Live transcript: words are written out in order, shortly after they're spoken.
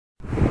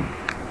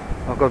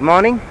Well, good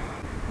morning.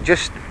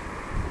 Just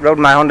rode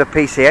my Honda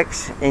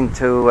PCX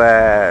into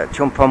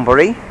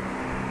Chumphonburi.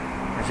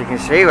 As you can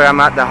see, where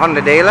I'm at the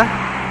Honda dealer.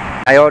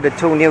 I ordered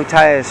 2 new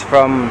tyres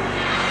from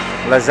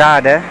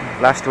Lazada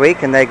last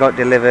week and they got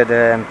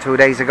delivered 2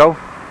 days ago.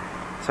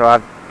 So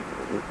I've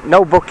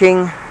no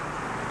booking,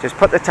 just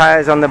put the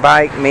tyres on the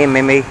bike, me and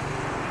Mimi,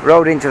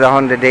 rode into the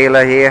Honda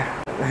dealer here.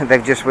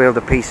 They've just wheeled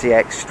the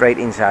PCX straight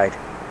inside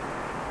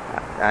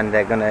and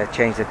they're going to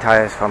change the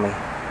tyres for me.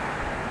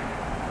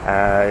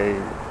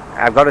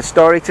 I've got a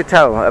story to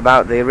tell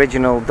about the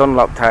original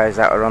Dunlop tyres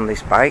that are on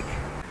this bike.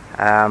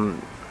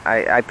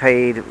 I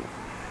paid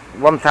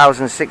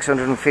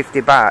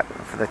 1,650 baht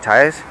for the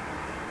tyres,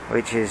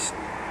 which is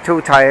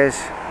 2 tyres,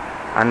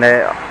 and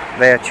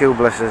they're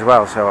tubeless as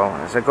well, so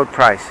it's a good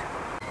price.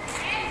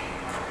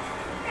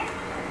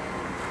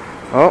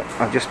 Oh,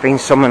 I've just been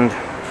summoned.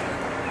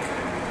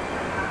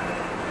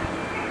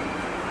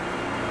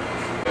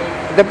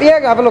 Yeah,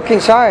 have a look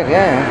inside,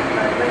 yeah.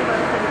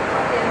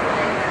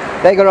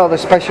 They got all the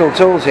special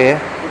tools here.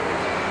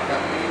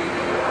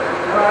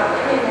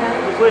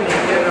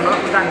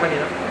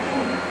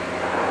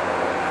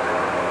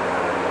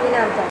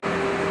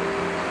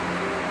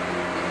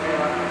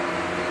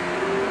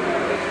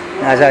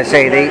 As I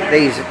say,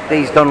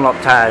 these Dunlop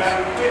tyres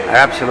are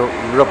absolute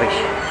rubbish.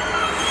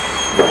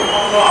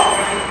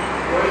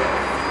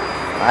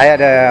 I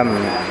had an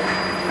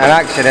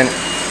accident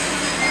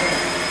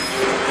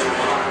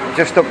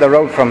just up the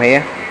road from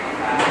here.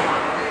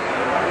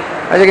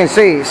 As you can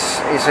see,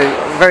 it's a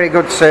very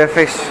good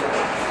surface,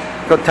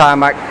 good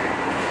tarmac,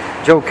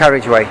 dual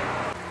carriageway.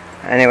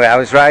 Anyway, I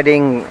was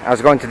going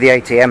to the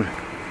ATM.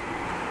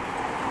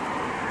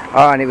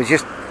 Oh, and it was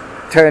just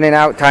turning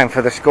out time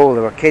for the school.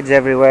 There were kids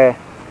everywhere.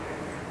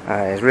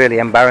 It was really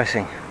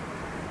embarrassing.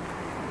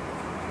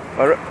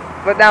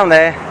 But down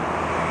there,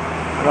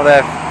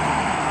 another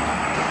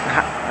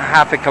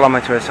half a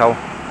kilometre or so,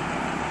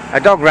 a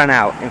dog ran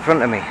out in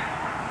front of me.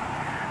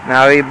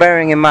 Now, you're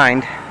bearing in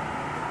mind,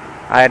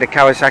 I had a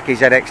Kawasaki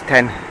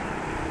ZX-10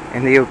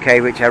 in the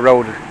UK, which I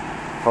rode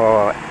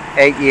for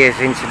 8 years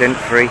incident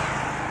free.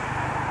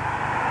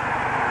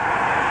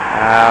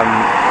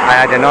 I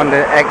had an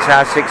Honda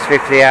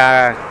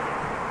XR650R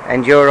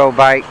enduro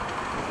bike,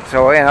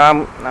 so you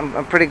know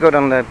I'm pretty good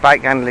on the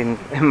bike handling,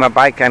 my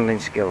bike handling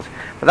skills.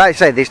 But like I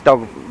say, this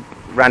dog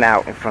ran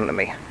out in front of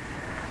me.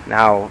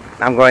 Now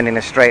I'm going in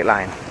a straight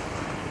line,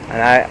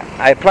 and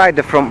I applied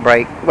the front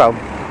brake, well,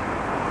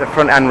 the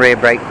front and rear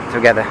brake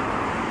together,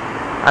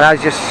 and I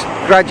was just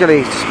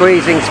gradually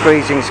squeezing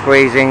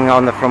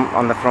on the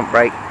front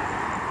brake.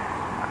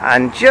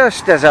 And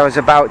just as I was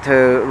about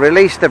to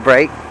release the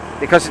brake,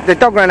 because the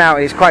dog ran out,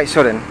 it's quite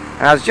sudden,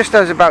 and I was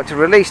about to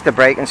release the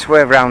brake and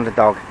swerve around the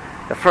dog,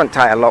 the front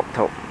tyre locked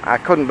up. I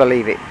couldn't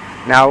believe it.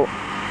 Now,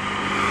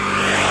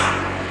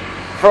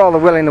 for all the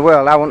will in the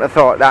world, I wouldn't have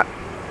thought that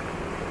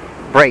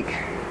brake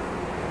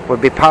would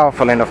be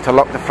powerful enough to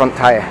lock the front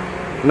tyre.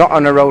 Not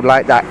on a road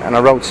like that, on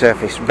a road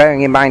surface,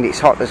 bearing in mind it's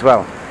hot as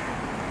well.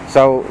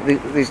 So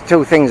there's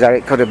 2 things that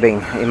it could have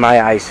been in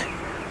my eyes.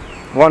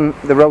 One,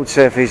 the road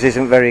surface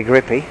isn't very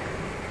grippy,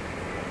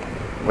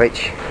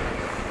 which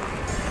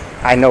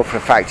I know for a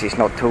fact it's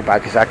not too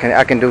bad, because I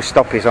can do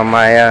stoppies on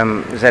my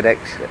on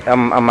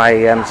my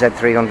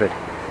Z300,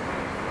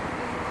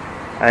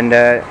 and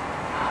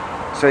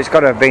so it's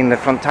got to have been the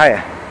front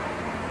tyre.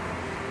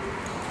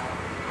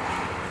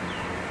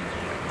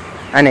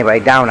 Anyway,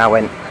 down I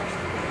went.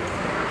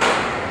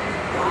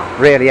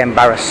 Really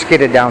embarrassed,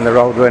 skidded down the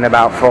road going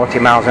about 40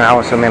 miles an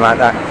hour, something like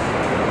that.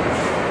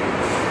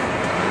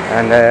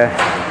 And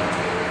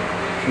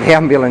the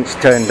ambulance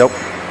turned up.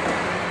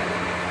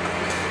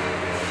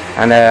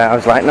 And I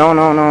was like, no.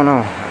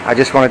 I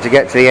just wanted to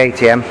get to the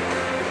ATM,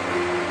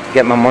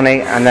 get my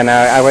money, and then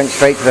I went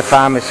straight to the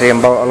pharmacy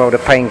and bought a load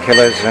of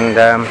painkillers and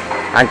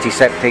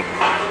antiseptic.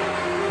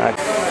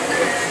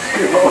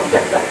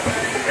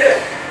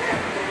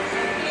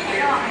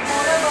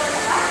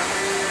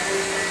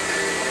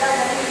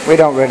 We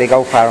don't really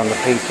go far on the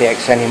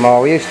PCX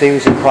anymore. We used to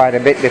use it quite a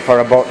bit before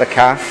I bought the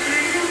car.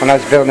 When I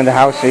was building the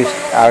house,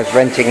 I was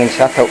renting in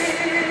Satup,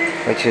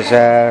 which is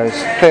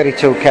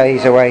 32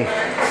 k's away.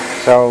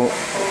 So,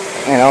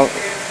 you know,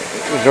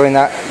 I was doing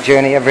that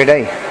journey every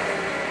day,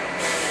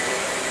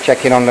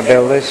 checking on the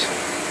builders.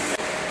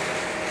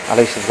 At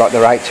least they've got the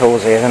right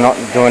tools here. They're not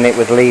doing it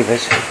with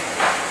levers,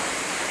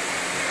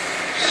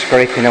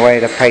 scraping away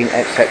the paint,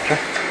 etc.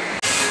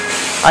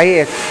 I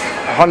hear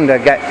Honda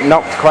get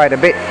knocked quite a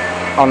bit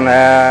on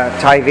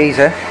Thai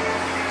Visa,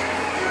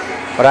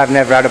 but I've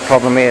never had a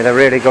problem here. They're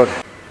really good.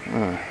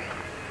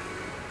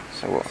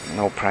 So what?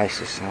 No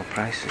prices.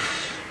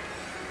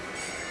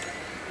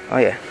 Oh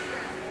yeah,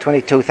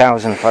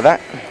 22,000 for that.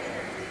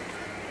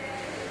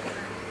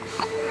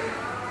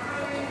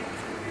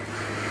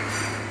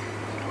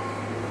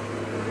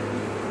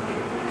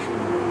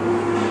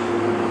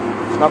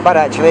 It's not bad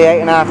actually.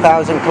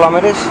 8,500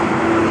 kilometers.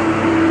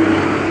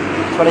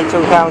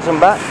 22,000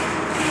 baht.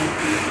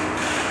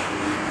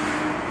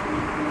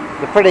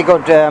 They're pretty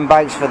good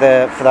bikes for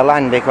the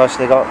land, because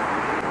they got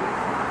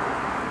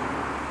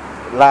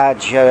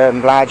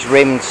large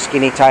rimmed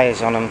skinny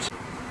tyres on them,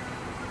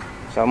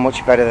 so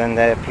much better than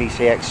the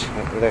PCX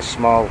with their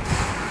small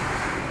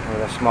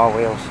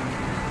wheels.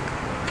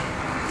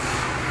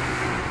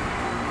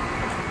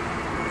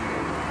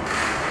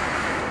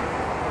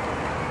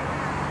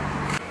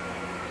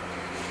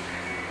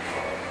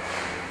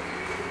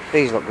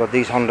 These look good,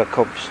 these Honda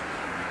Cubs.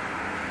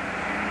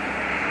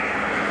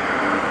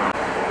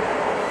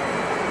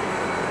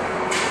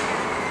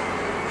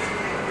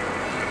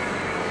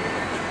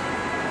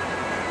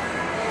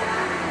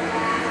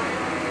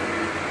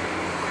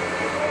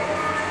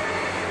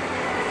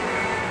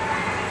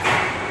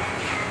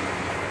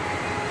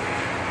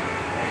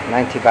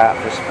 £90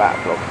 for a spark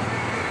plug,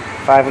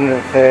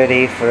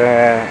 530 for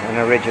an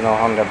original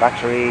Honda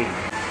battery.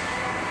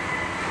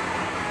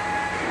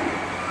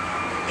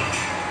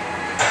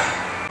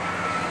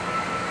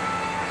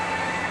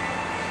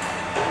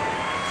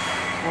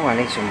 Oh, I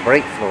need some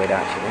brake fluid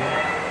actually.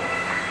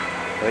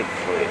 Brake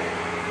fluid.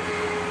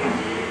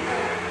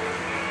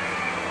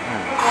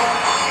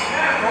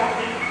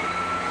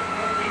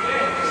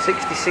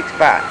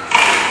 £66.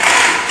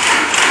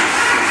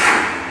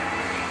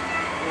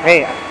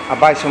 Hey, I'll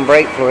buy some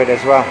brake fluid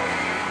as well.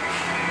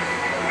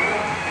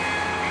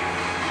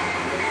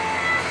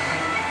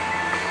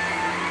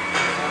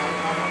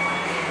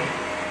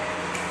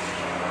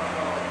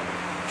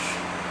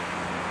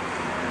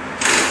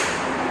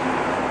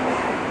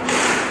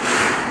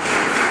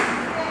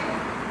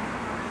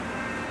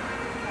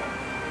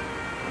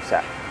 What's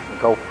that?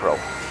 GoPro.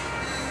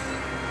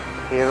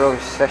 Hero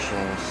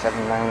Session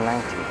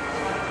 7990.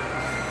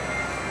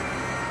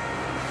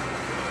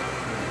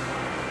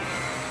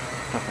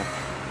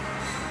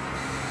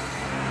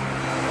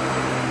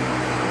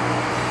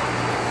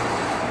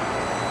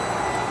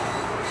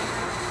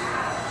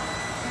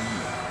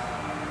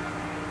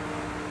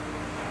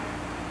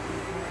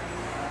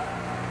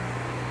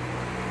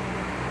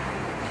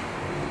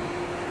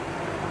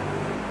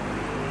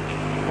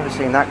 Never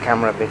seen that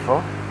camera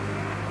before.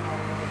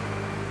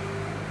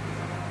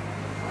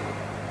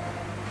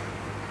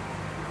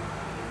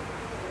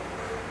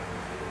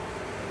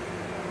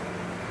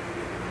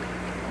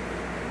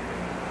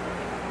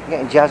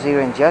 Getting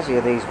jazzier and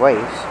jazzier these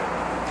waves.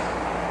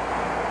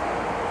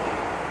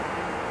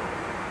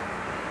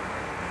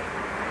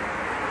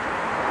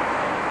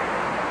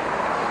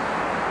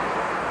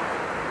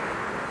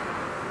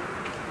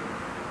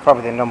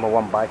 Probably the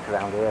 #1 bike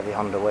around here, the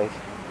Honda Wave.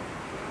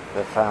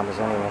 The farmers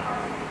anyway.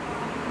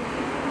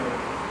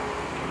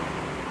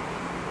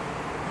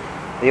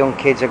 The young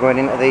kids are going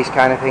into these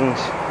kind of things.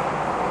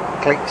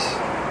 Clicks.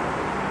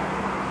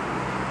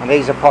 And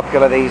these are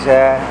popular, these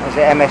is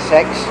it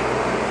MSX?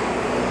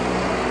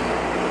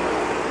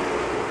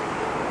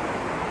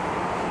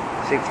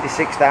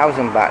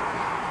 66,000 baht.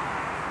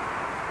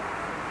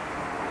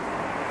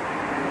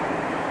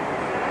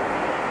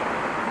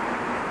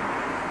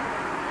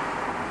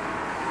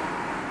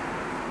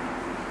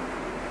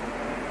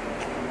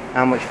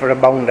 How much for a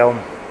bone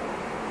dome?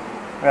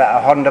 Right, a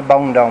Honda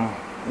bone dome,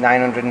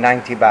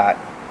 990 baht,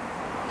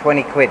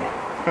 20 quid.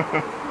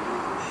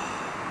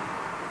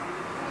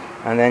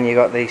 And then you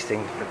got these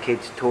things for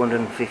kids,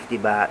 250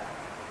 baht,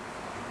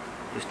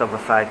 just over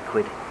 5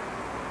 quid.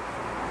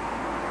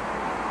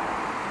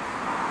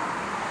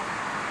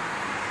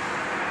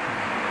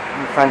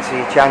 Fancy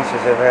your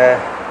chances of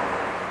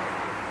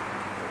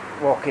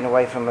walking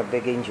away from a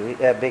big injury,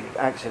 big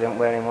accident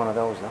wearing one of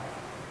those though.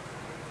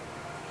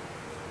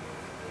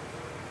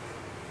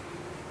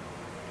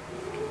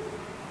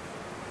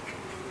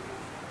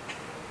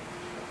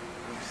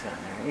 What's that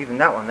now? Even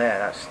that one there,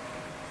 that's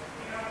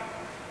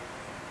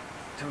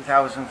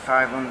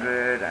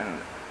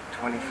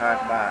 2,525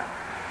 baht.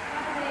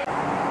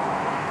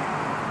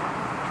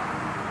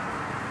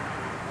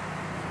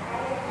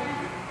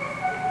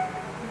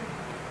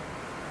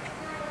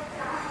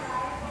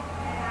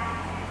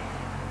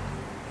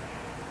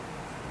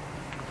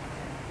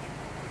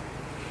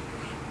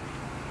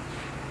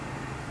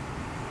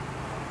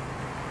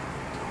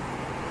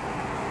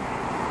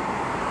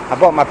 I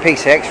bought my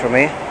PCX from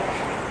here.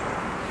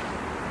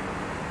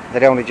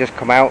 They'd only just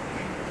come out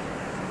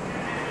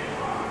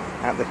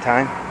at the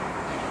time.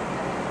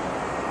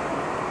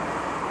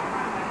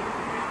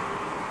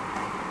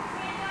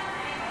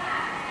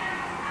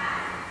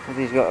 So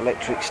these got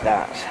electric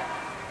starts.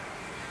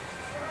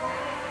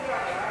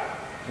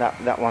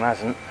 That one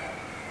hasn't.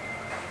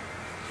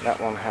 That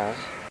one has.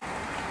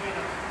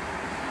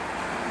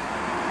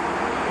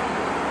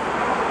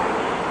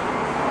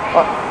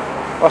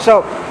 What's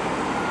up?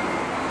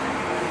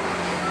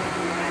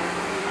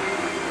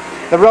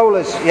 The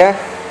rollers, yeah?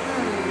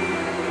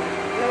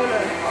 Roller.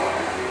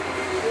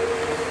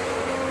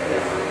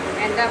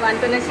 And that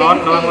one gonna same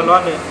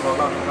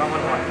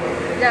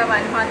That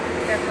one hot,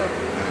 careful.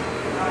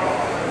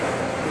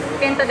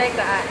 Paint to like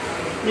that.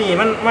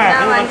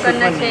 That one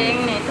gonna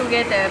change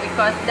together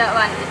because that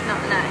one is not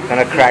nice.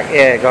 Gonna crack,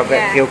 yeah, got a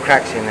few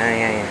cracks in there,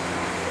 yeah.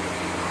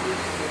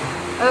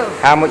 Oh.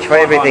 How much for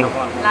everything?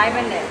 Live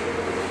in there.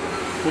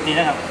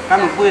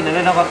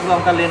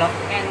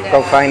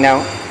 Go find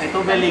out. ตั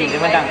วเบลลิงที่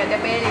มันดัง the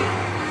bearing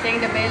change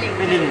the bearing เ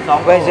บลลิง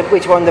2 Where's the,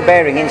 which one the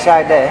bearing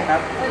inside there ครั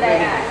บ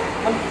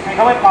มันเข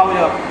าไม่เป่าเล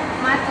ย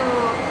มาตู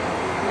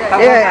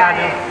Yeah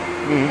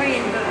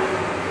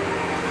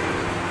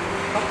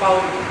เขาเป่า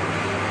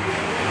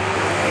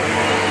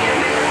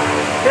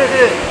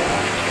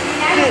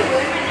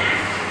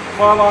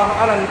บอ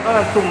อันนั้น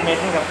สุ่มเม็ด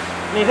นี่ครับ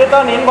นี่คือต้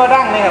นนี้บอ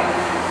ดังนี่ครับ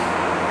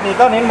นี่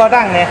ต้นนี้บอ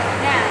ดังเนี่ย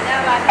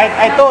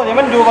ไอโต้นี่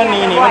มันอยู่บน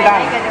นี้นี่มันดั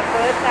ง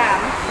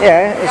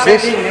Yeah it's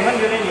this นี่มัน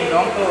อยู่ในนี่น้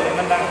องโต้นี่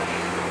มันดัง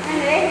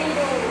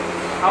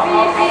เขา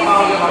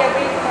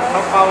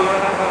เป่าอยู่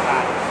ทั้งภาษา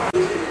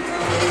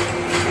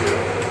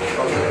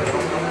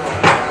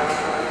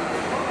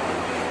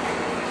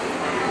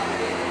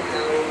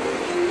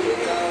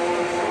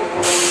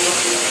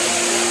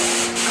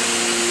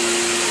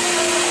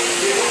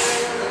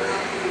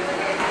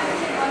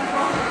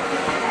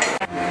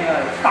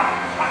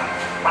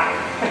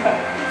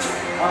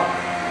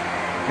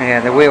Yeah,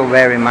 the wheel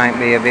bearing might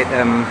be a bit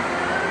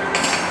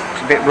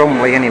it's a bit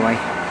rumbly anyway.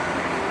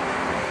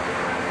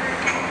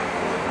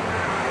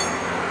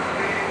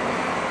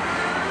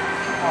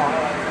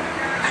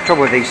 The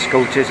trouble with these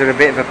scooters, they're a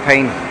bit of a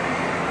pain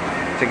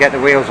to get the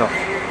wheels off.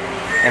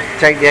 You have to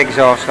take the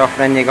exhaust off,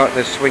 then you got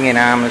the swinging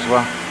arm as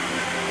well.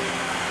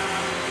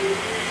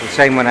 The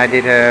same when I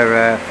did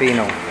her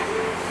Pheno.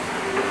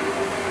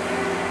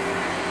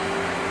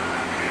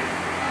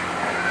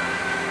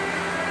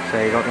 So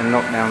you got the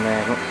nut down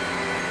there, look.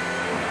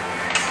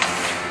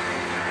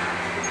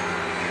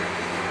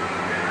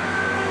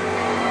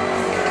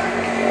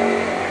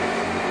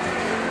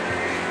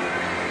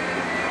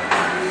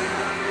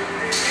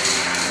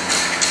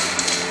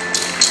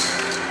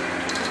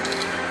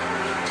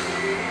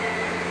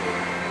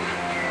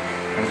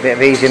 And a bit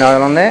of easing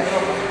oil on there.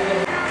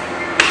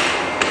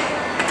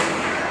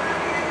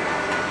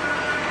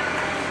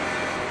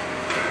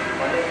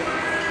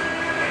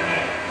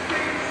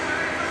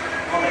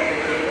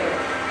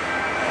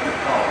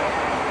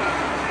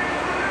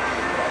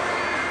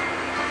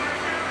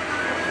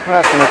 Well,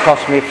 that's going to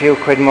cost me a few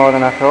quid more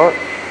than I thought.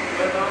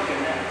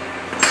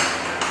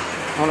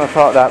 I wouldn't have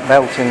thought that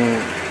belt and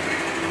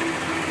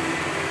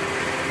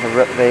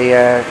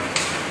the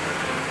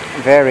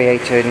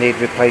variator need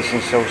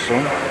replacing so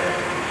soon.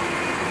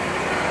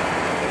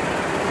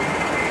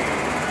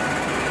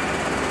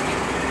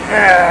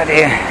 Ah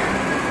dear.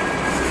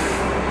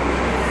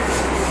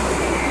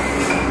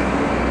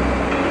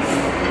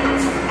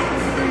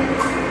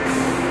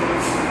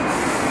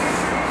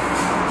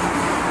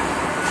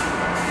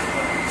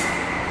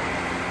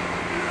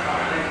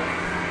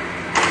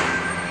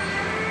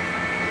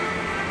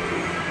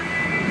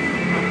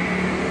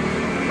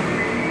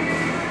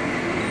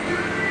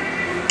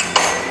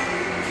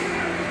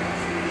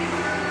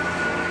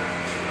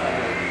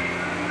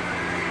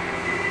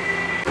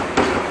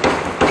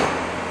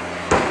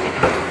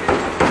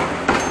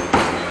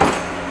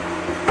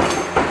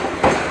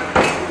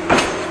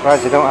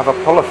 Surprised they don't have a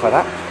puller for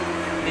that.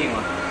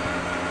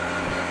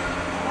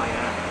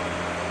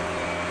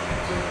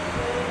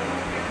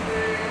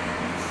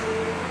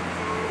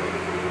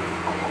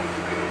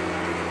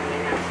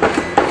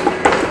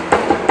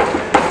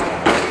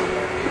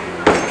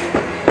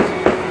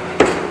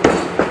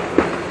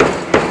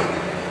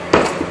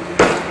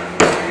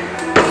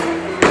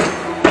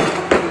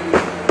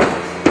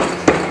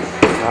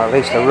 Or at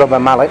least a rubber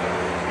mallet.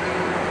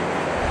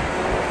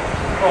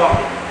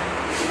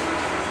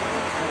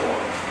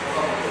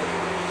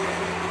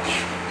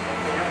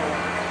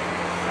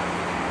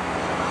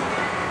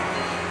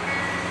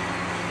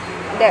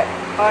 That,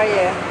 oh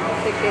yeah,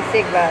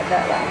 66 baht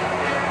that one.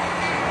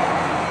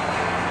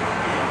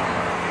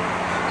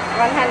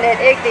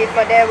 180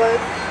 for their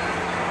work.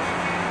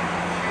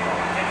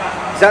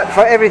 Is that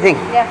for everything?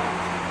 Yeah.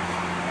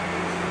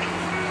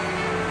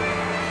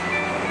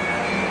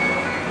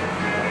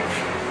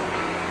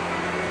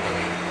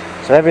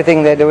 So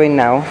everything they're doing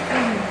now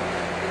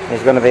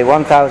is going to be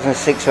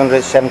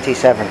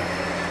 1,677.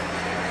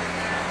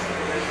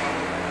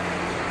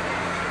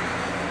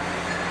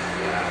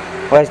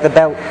 Where's the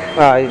belt?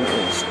 Oh,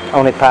 it's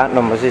only part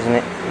numbers, isn't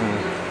it?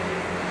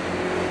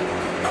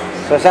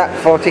 So is that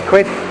 40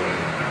 quid?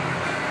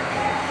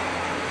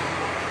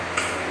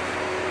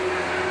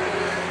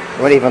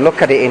 You won't even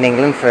look at it in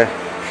England for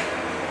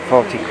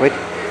 40 quid.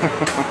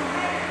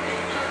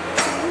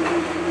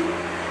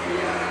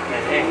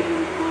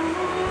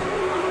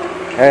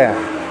 Yeah,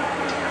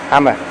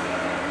 hammer.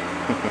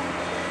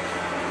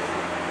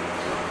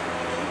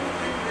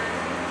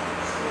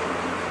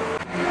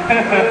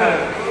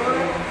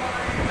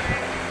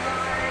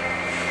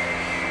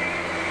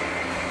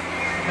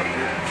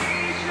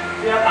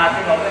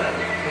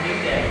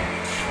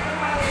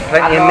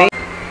 Plenty of meat.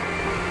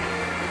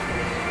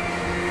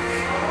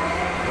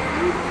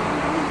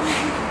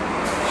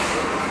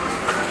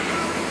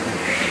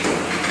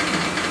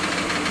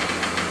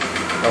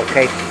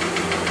 Okay.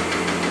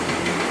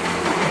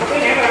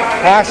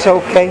 That's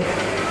okay.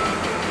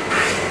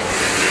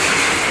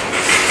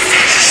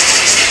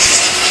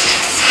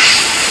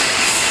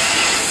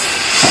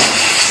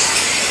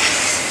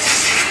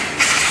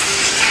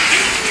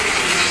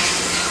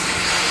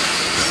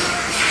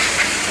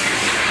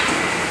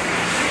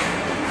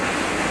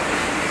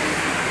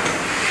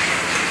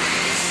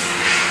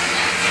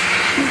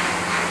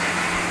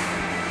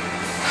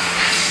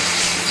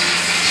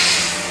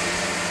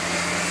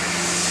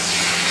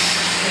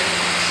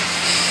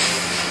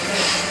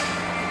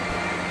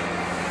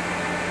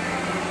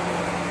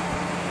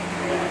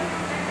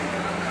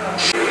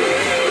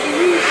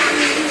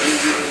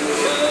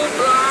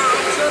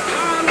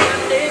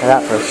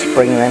 That for a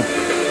spring then.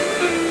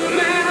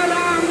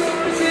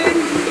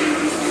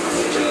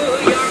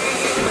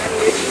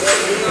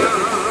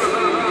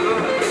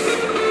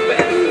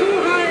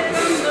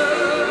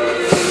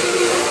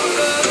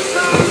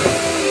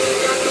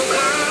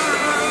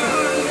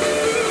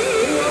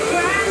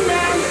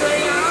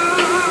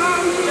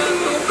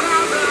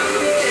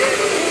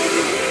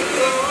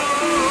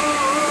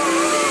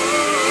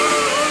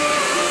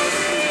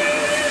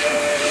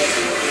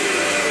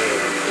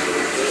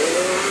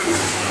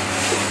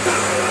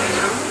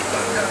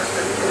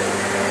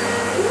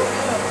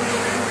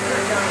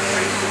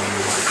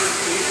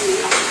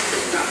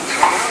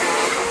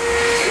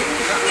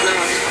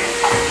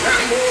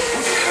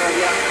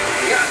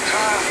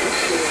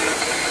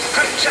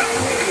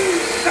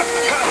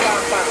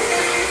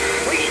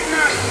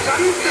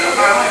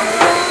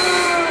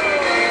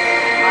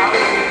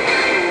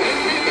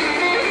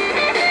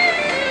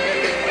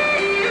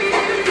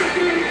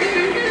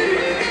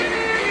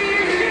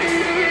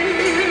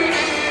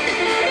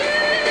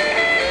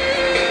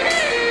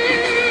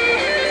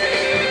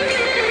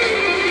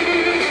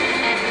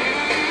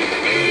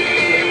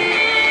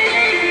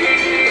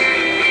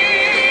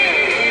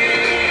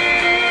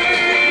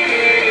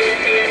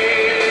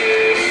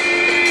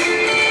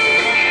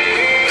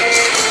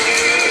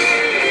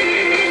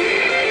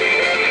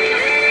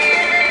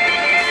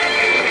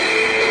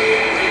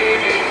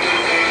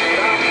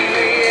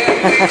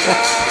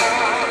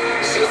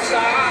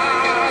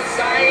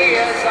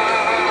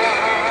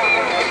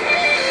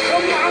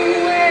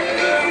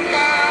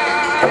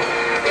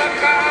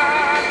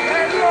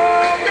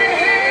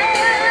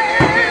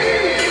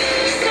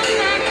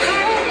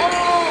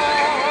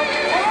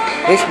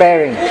 This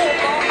bearing,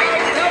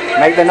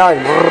 make the noise.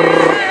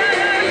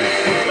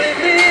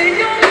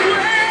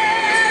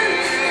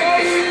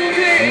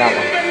 And that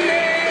one.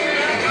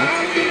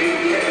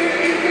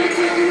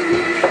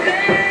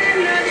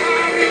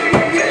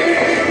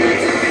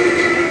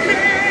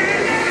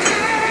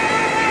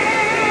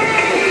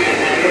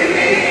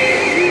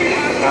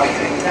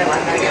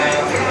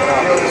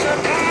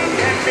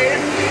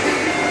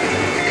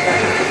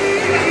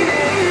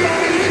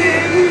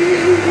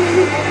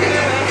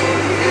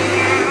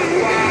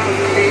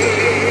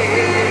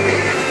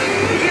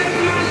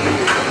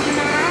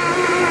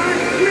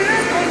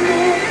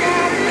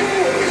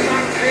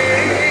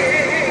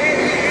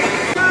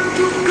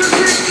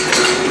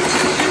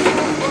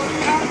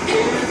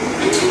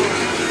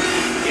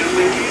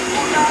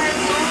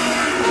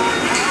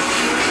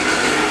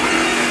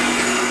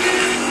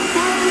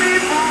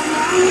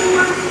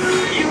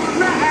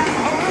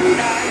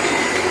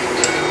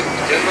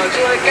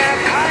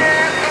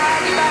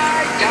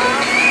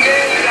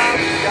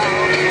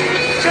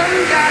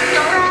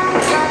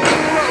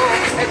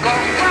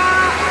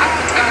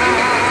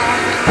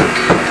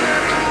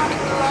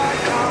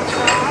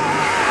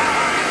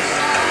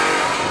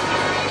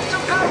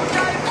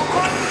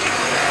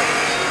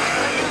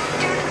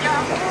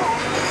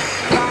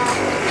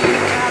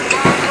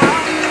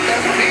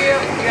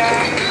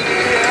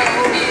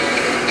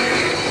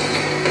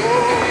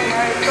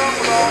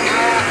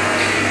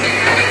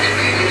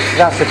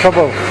 That's the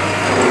trouble.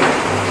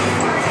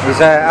 Is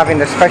having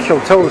the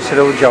special tools to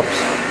do jobs.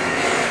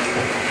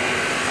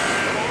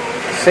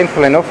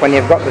 Simple enough when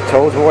you've got the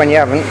tools, but when you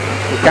haven't,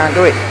 you can't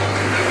do it.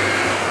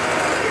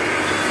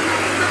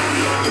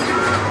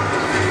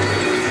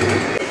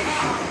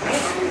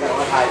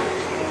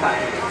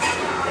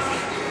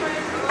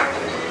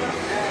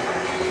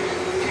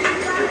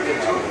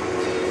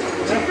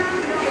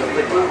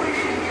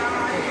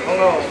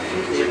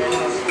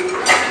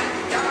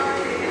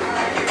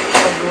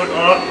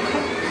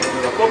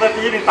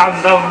 Ini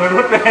tanda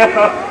menurutnya.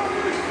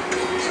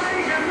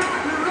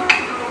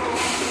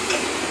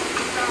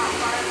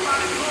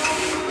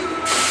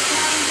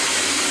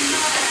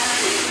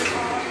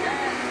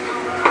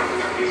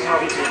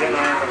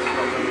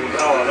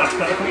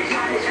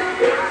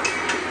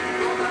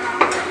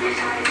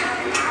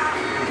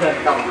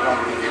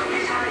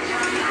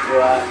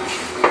 Vừa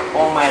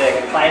con mày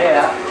này tay đây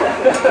đó.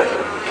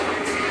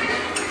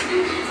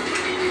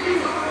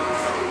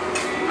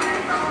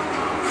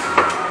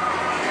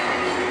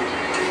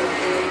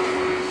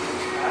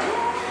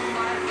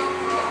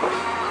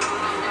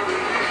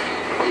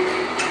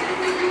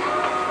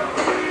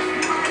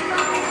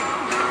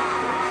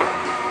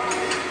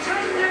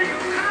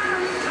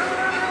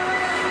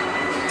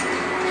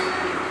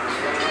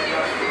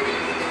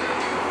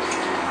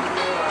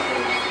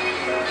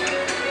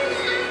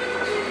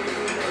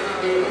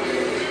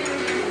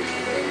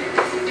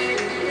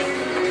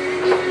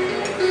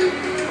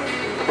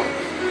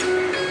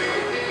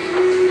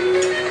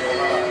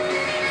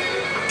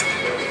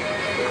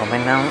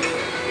 Comment now.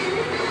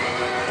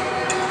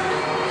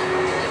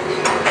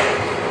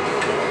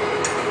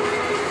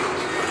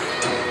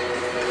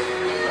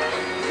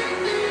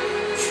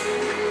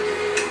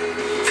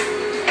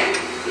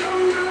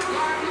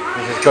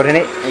 This is good, isn't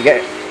it? You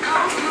get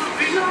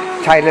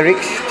Thai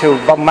lyrics to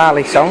Bob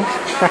Marley songs.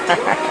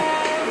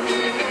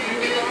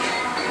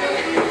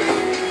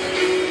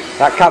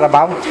 That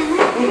Carabao.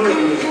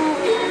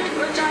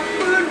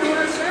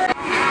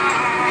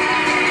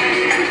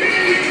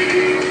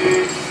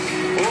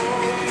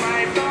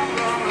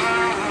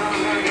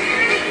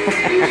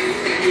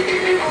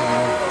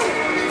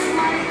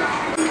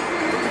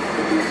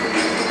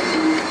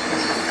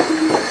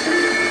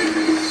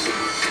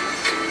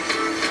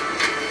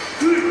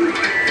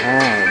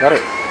 Got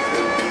it.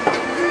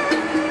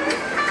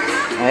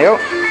 There you go.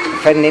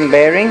 Fending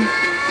bearing.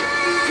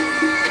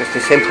 Just a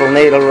simple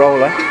needle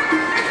roller.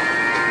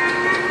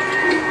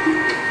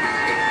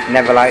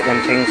 Never like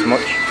them things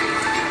much.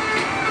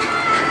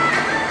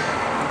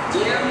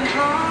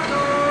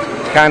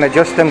 Can't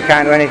adjust them,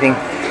 can't do anything.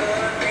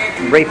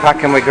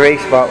 Repack them with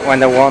grease, but when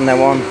they're worn, they're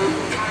worn.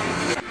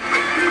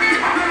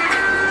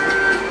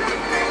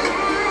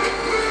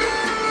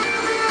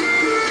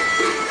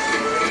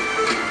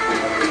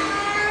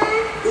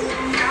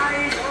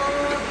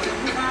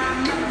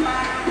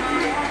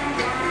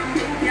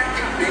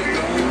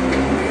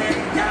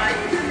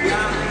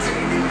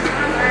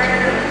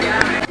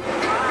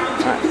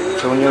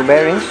 Two new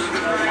bearings.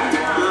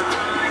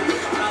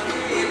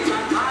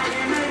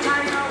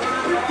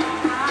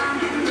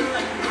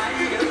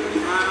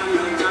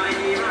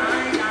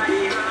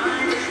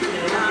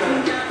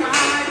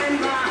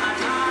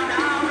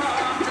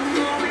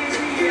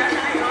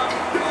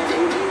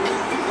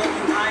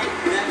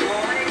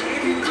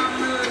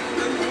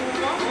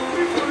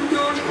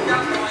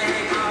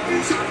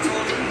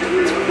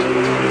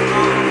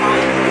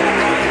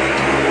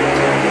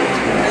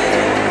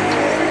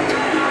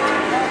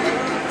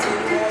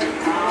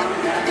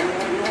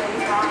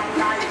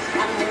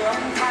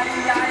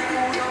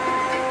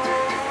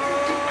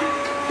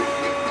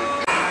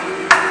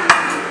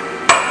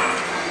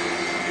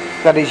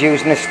 That is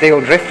using a steel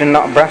drift and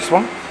not a brass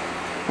one.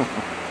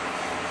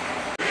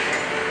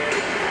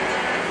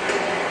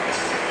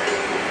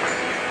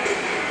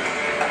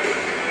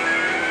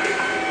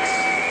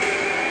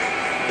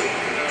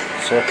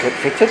 Circuit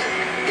fitted.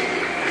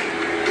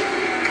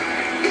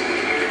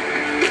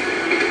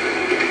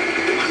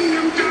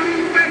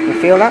 You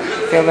feel that?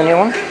 Feel the new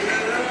one?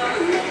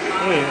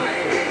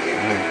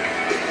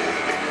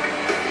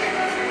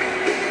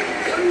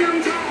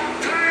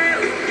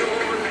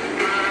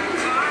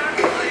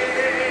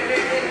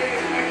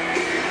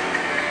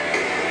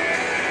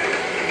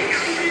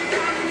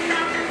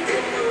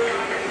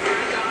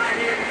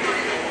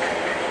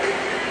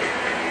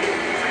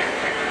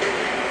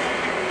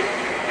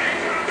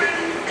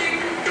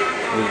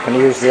 We're going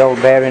to use the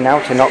old bearing now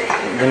to knock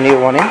the new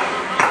one in.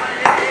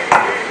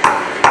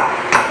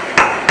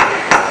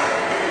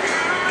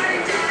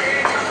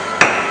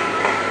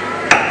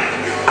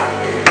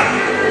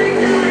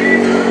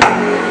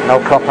 No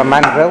copper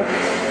mandrel.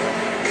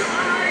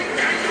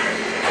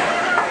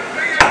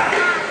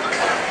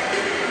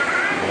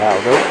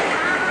 That'll do.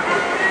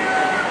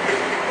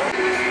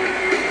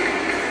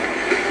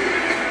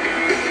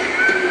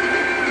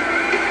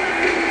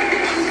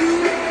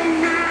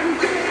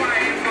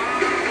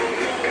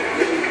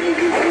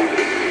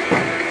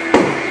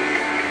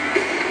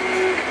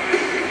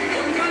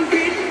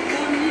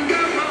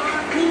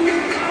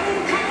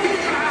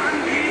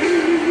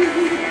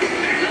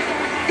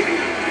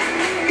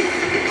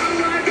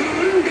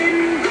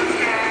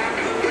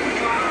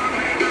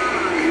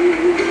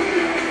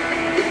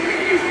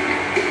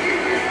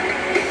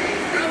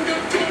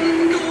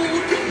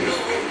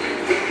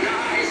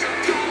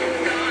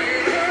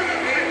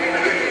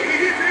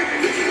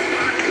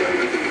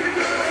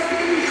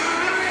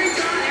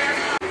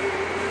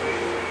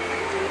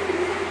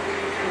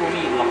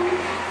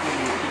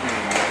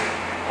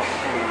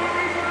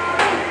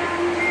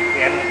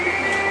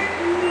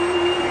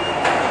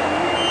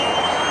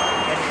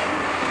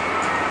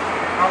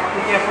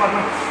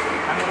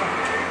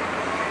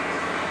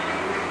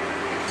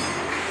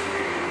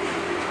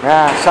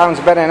 Ah, sounds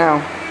better now.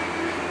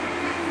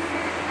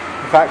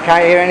 In fact,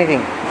 can't hear anything.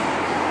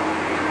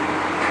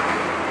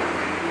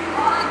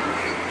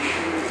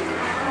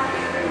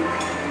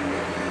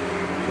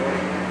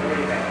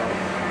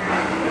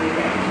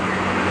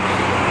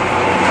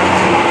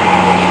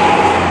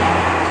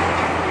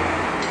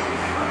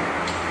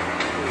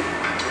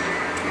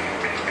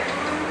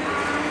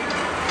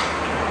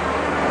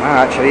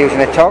 Wow, actually using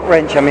a torque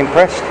wrench, I'm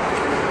impressed.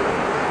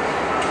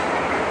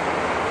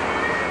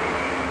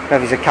 I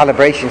don't know if there's a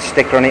calibration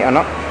sticker on it or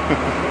not.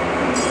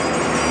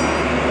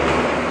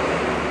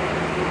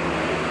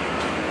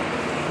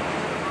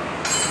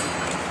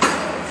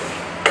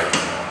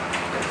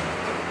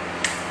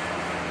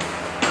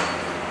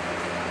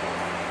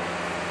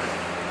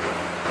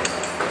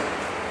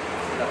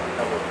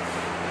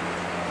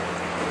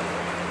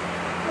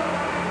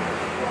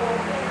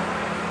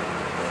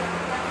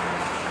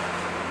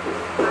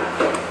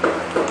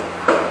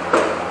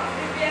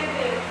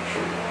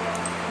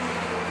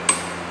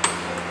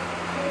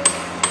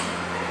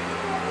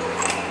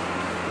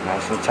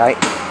 Nice and tight.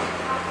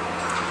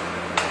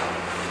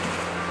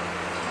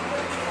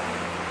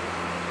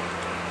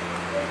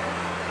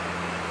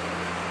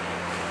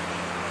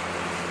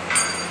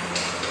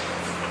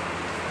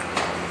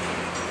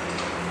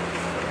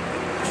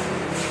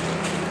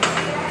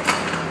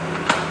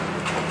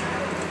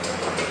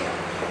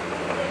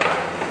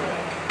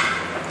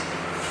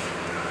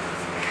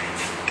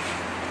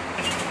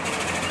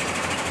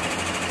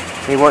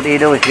 See, what do you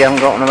do if you haven't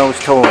got one of those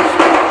tools?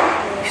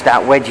 You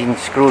start wedging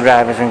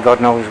screwdrivers and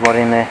God knows what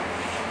in there.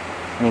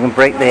 And you can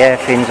break the air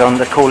fins on,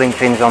 the cooling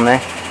fins on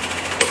there.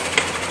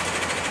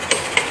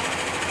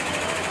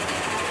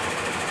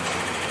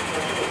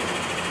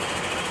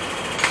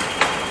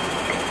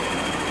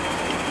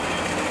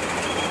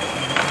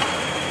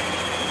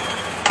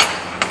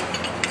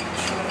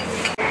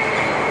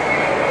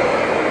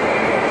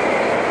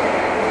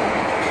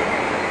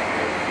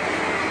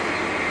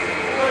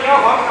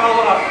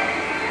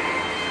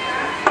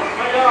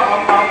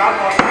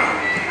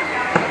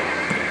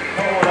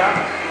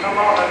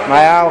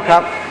 Mày aoครั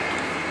บ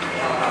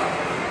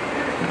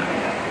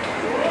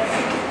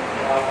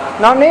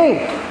Not need.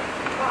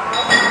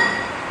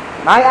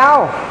 Mày ao.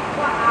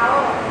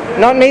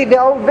 Not need the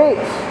old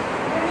bits.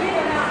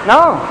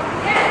 No.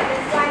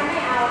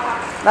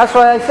 That's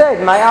why I said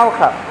mày ao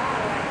ครับ.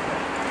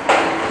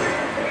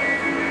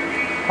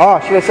 Oh,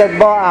 should have said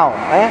bo ao,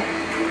 eh?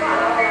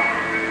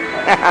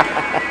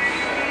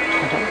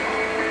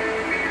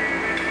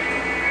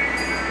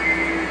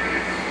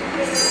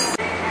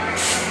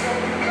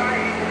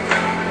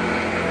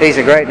 These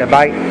are great, the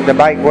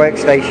bike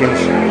workstations.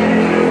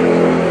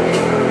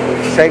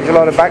 Saves a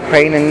lot of back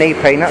pain and knee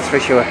pain, that's for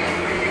sure.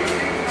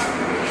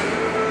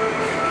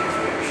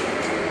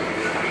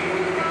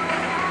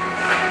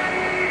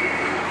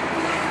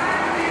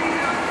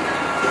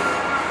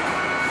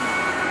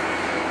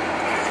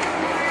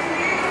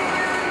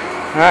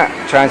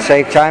 Alright, try and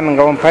save time and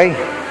go and pay.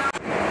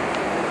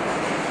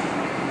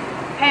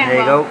 There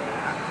you go.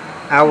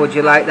 How would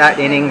you like that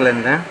in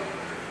England, huh?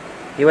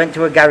 You went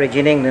to a garage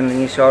in England and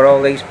you saw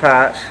all these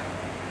parts,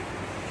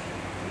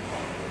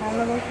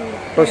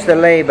 plus the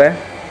labour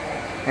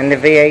and the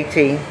VAT.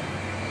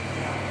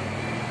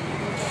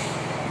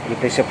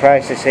 You'd be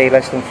surprised to see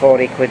less than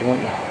 40 quid,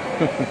 wouldn't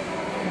you?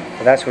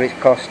 But that's what it's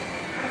cost.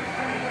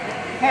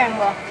 แพง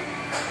บ่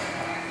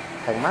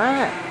แพงมา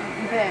ก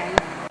แพง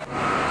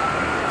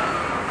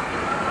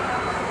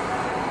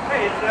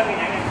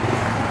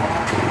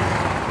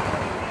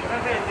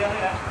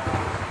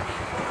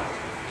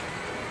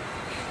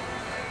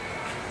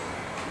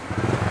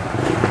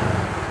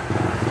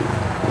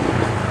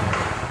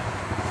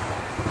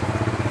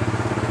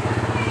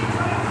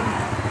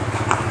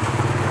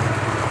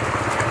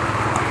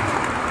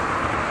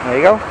There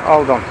you go,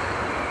 all done.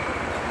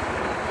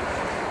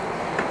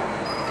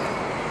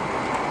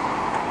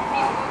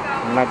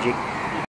 Magic.